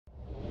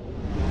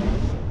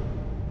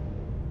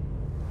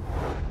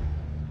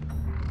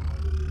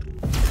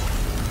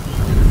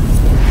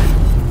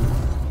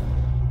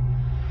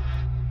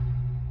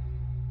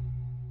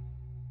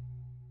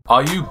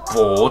Are you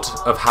bored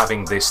of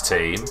having this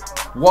team?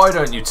 Why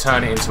don't you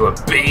turn it into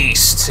a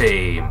beast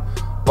team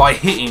by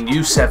hitting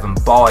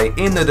U7 buy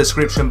in the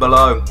description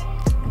below?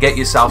 Get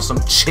yourself some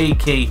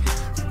cheap,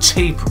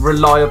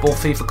 reliable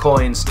FIFA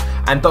coins,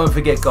 and don't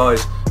forget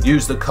guys,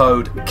 use the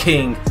code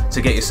KING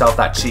to get yourself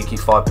that cheeky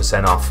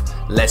 5% off.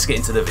 Let's get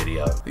into the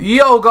video.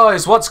 Yo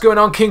guys, what's going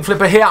on?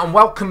 Kingflipper here, and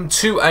welcome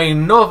to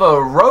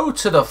another Road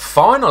to the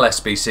Final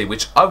SBC,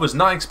 which I was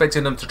not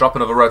expecting them to drop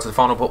another Road to the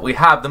Final, but we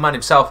have the man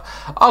himself,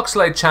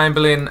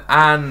 Oxlade-Chamberlain,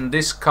 and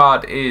this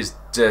card is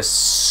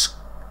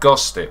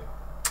disgusting.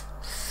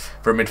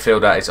 For a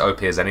midfielder, it's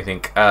OP as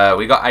anything.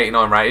 We got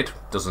 89 rated.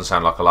 Doesn't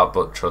sound like a lot,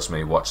 but trust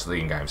me, watch the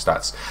in-game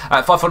stats.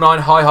 549,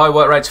 high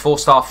work rates,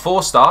 4-star,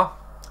 4-star.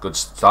 Good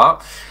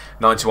start.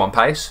 91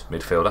 pace,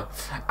 midfielder.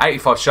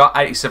 85 shot,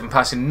 87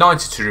 passing,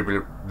 92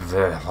 dribbling.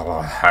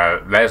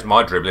 There's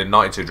my dribbling.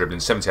 92 dribbling,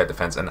 78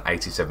 defense, and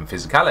 87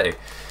 physicality.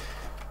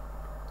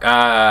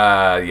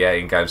 Yeah,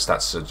 in-game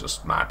stats are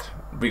just mad.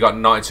 We got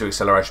 92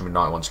 acceleration with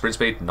 91 sprint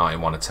speed,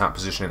 91 attack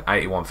positioning,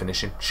 81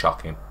 finishing,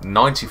 shocking.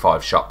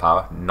 95 shot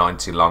power,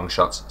 90 long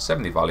shots,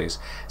 70 volleys,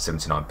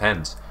 79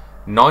 pens.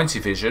 90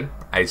 vision,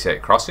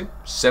 88 crossing,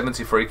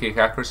 70 free kick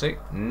accuracy,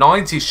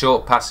 90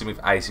 short passing with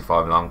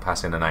 85 long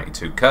passing and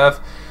 82 curve,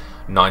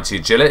 90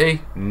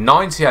 agility,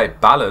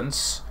 98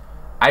 balance,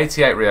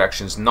 88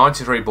 reactions,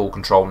 93 ball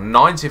control,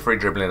 93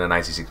 dribbling and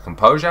 86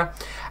 composure,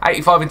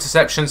 85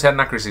 interceptions, head and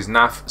accuracies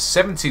NAF,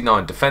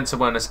 79 defense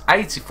awareness,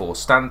 84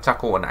 stand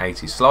tackle and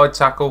 80 slide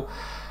tackle,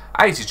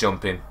 80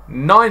 jumping,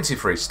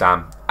 93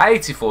 stam,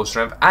 84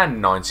 strength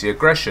and 90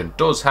 aggression.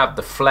 Does have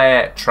the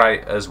flair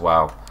trait as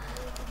well.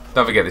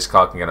 Don't forget this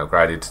card can get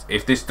upgraded.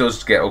 If this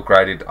does get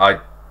upgraded,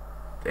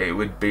 it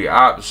would be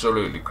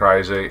absolutely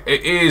crazy.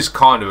 It is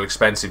kind of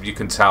expensive, you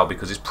can tell,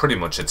 because it's pretty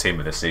much a team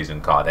of the season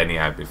card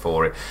anyhow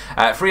before it.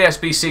 3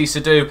 SBCs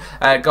to do.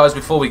 Guys,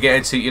 before we get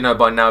into, you know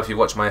by now if you've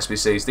watched my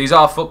SBCs, these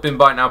are FUTBIN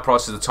by now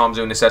prices at the time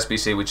doing this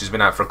SBC, which has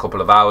been out for a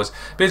couple of hours.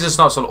 Business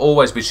snips will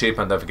always be cheap,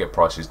 and don't forget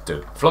prices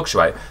do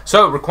fluctuate.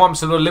 So, requirements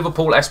to the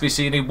Liverpool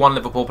SBC, you need one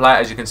Liverpool player.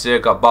 As you can see,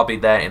 I've got Bobby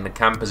there in the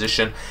cam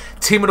position.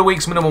 Team of the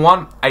week's minimum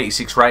one,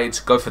 86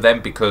 rated. Go for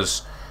them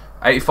because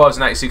 85s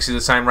and 86s are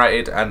the same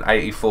rated, and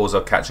 84s are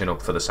catching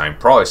up for the same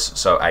price,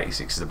 so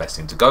 86 is the best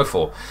thing to go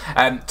for.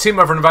 Team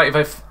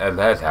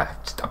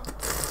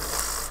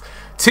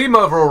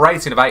overall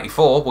rating of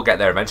 84, we'll get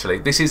there eventually.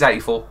 This is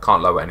 84,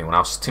 can't lower anyone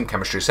else. Team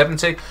chemistry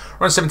 70,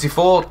 run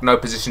 74, no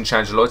position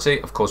change or loyalty.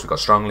 Of course, we've got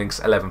strong links,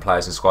 11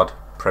 players in squad.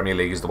 Premier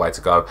League is the way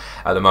to go.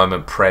 At the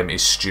moment, Prem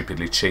is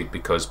stupidly cheap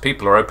because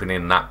people are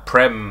opening that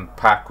Prem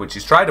pack, which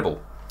is tradable.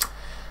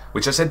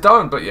 Which I said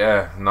don't, but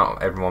yeah,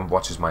 not everyone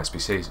watches my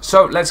SBCs.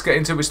 So let's get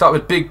into it. We start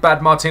with Big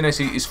Bad Martinez.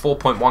 He is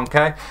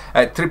 4.1k.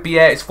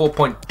 Trippier is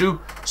 4.2.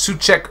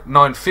 Souček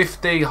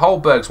 950.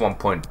 Holberg's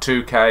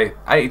 1.2k.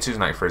 82s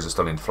and 83s are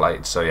still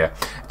inflated. So yeah,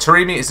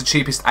 Taremi is the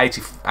cheapest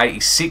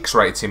 86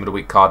 rated team of the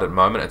week card at the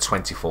moment at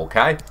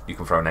 24k. You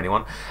can throw in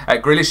anyone.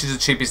 Grealish is the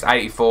cheapest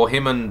 84.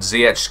 Him and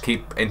Ziyech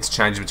keep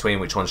interchanging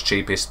between which one's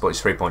cheapest, but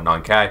it's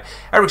 3.9k.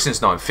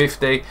 Eriksen's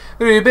 950.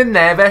 Ruben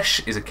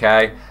Neves is a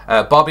k.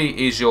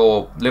 Bobby is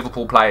your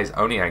Liverpool players,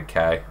 only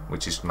 8k,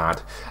 which is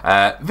mad.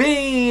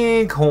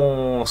 Weghorst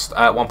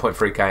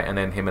 1.3k, and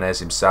then Jimenez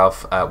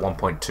himself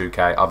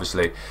 1.2k.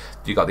 Obviously,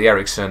 you got the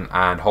Ikson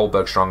and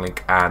Holberg strong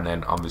link, and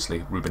then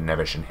obviously Ruben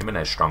Neves and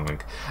Jimenez strong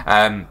link.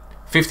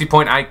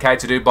 50.8k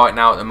to do by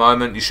now at the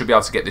moment. You should be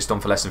able to get this done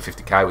for less than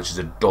 50k, which is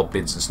a dub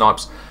bids and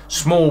snipes.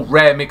 Small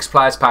rare mixed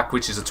players pack,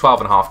 which is a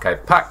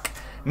 12.5k pack.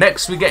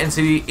 Next, we get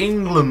into the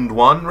England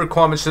one.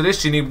 Requirements for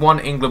this, you need one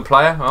England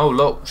player. Oh,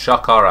 look,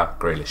 Shakara,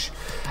 Grealish.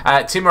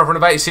 Team run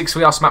of 86,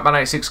 we are Smackman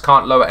 86,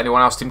 can't lower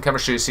anyone else. Team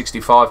chemistry is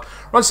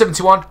 65. Run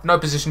 71, no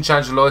position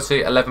change or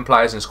loyalty, 11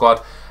 players in squad.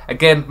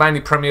 Again,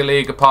 mainly Premier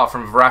League, apart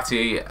from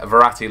Verratti,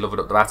 love it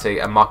up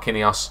Verratti, and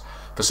Marquinhos.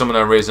 For some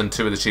unknown reason,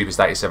 2 of the cheapest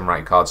 87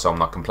 rated cards, so I'm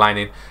not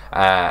complaining.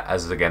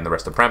 As again, the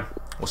rest of Prem.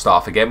 We'll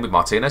start off again with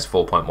Martinez,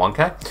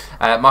 4.1k.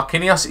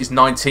 Marquinhos is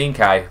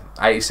 19k.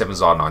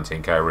 87s are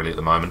 19k really at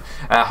the moment.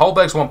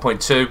 Holberg's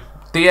 1.2.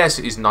 Diaz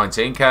is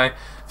 19k.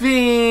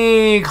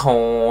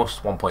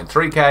 Weghorst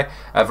 1.3k.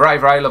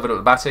 Verratti, love it at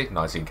the Batty,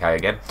 19k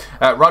again.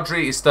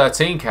 Rodri is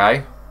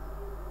 13k.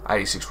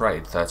 86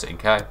 rated,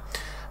 13k.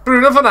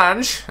 Bruno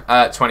Fernandes,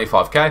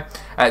 25k.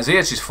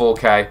 Ziyech is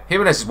 4k.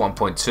 Jimenez is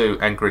 1.2,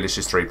 and Grealish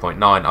is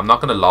 3.9. I'm not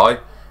going to lie,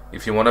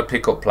 if you want to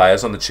pick up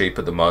players on the cheap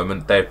at the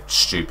moment, they're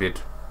stupid.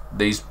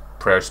 These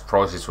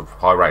prices for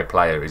high rated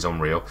player is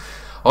unreal.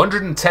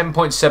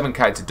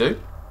 110.7k to do.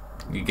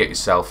 You get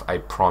yourself a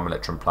Prime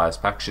Electrum Players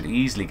pack. Should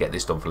easily get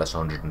this done for less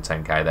than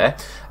 110k there.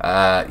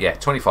 Yeah,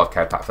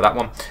 25k pack for that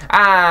one.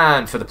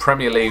 And for the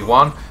Premier League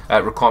one,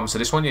 requirements for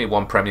this one, you need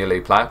one Premier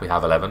League player. We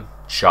have 11.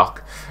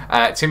 Shock.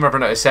 Team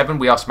Reverend 87,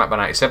 we are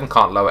Smackman 87.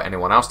 Can't lower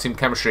anyone else. Team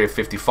Chemistry of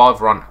 55.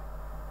 We're on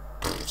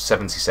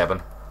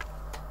 77.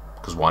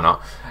 Because why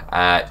not?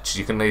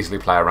 You can easily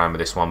play around with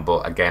this one.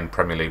 But again,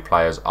 Premier League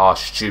players are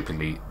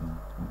stupidly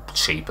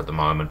cheap at the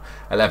moment.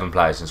 11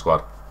 players in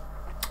squad.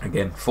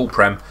 Again, full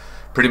Prem.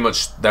 pretty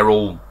much they're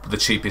all the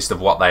cheapest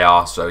of what they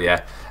are. So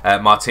yeah,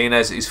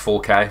 Martinez is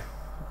 4k.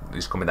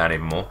 He's coming down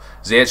even more.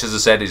 Ziyech, as I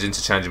said, is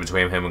interchanging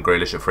between him and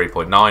Grealish at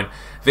 3.9.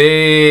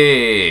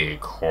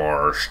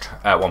 Weghorst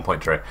at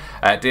 1.3.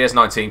 Diaz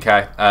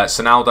 19k.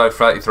 Sonaldo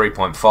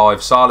 33.5.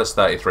 Salas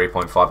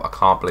 33.5. I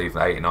can't believe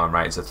the 89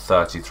 rates at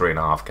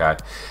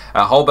 33.5k.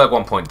 Holberg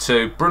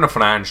 1.2. Bruno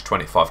Fernandes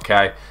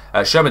 25k.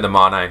 Sherman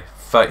Mane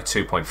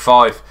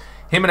 32.5.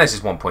 Jimenez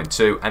is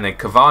 1.2, and then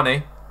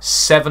Cavani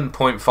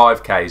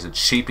 7.5k is the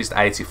cheapest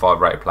 85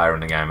 rated player in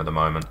the game at the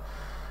moment.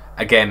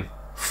 Again,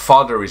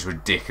 fodder is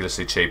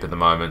ridiculously cheap at the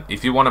moment.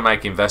 If you want to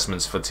make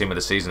investments for Team of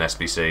the Season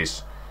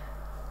SBCs,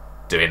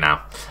 do it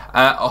now.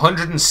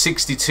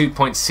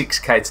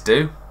 162.6k to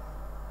do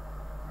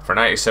for an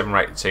 87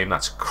 rated team.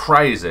 That's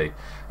crazy.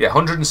 Yeah,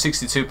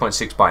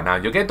 162.6 by now.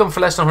 You'll get done for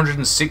less than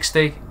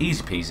 160.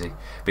 Easy peasy.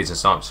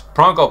 Business times.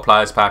 Prime Gold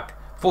Players Pack,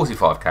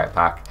 45k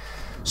pack.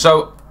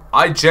 So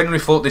I generally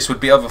thought this would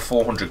be over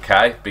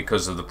 400k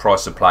because of the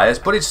price of players,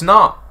 but it's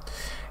not.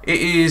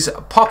 It is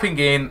popping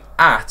in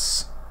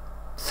at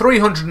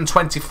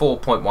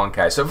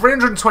 324.1k. So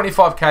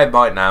 325k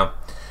right now.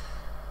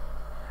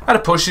 At a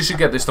push, you should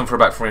get this done for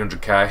about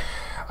 300k.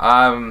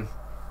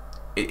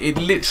 It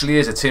literally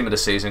is a Team of the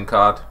Season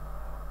card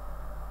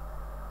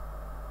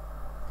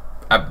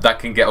that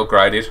can get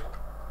upgraded.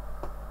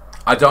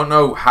 I don't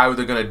know how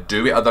they're going to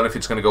do it. I don't know if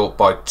it's going to go up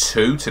by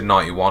 2 to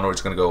 91 or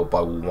it's going to go up by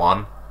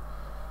 1.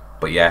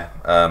 But yeah,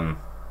 yeah,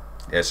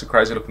 it's a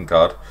crazy looking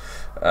card.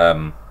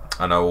 I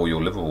know all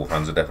your Liverpool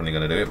fans are definitely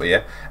going to do it, but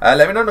yeah.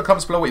 Let me know in the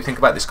comments below what you think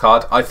about this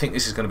card. I think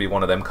this is going to be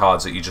one of them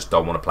cards that you just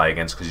don't want to play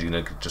against because you're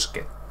going to just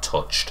get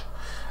touched.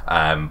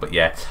 But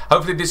yeah,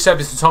 hopefully this saved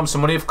you some time,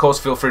 some money. Of course,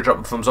 feel free to drop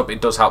a thumbs up. It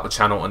does help the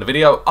channel and the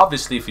video.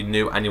 Obviously, if you're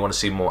new and you want to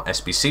see more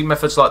SBC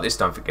methods like this,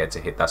 don't forget to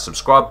hit that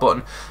subscribe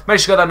button. Make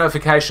sure you got that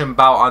notification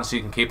bell on so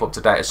you can keep up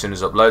to date as soon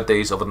as I upload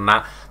these. Other than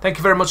that, thank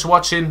you very much for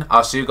watching.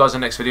 I'll see you guys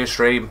in the next video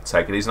stream.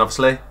 Take it easy, and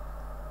obviously,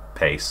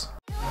 peace.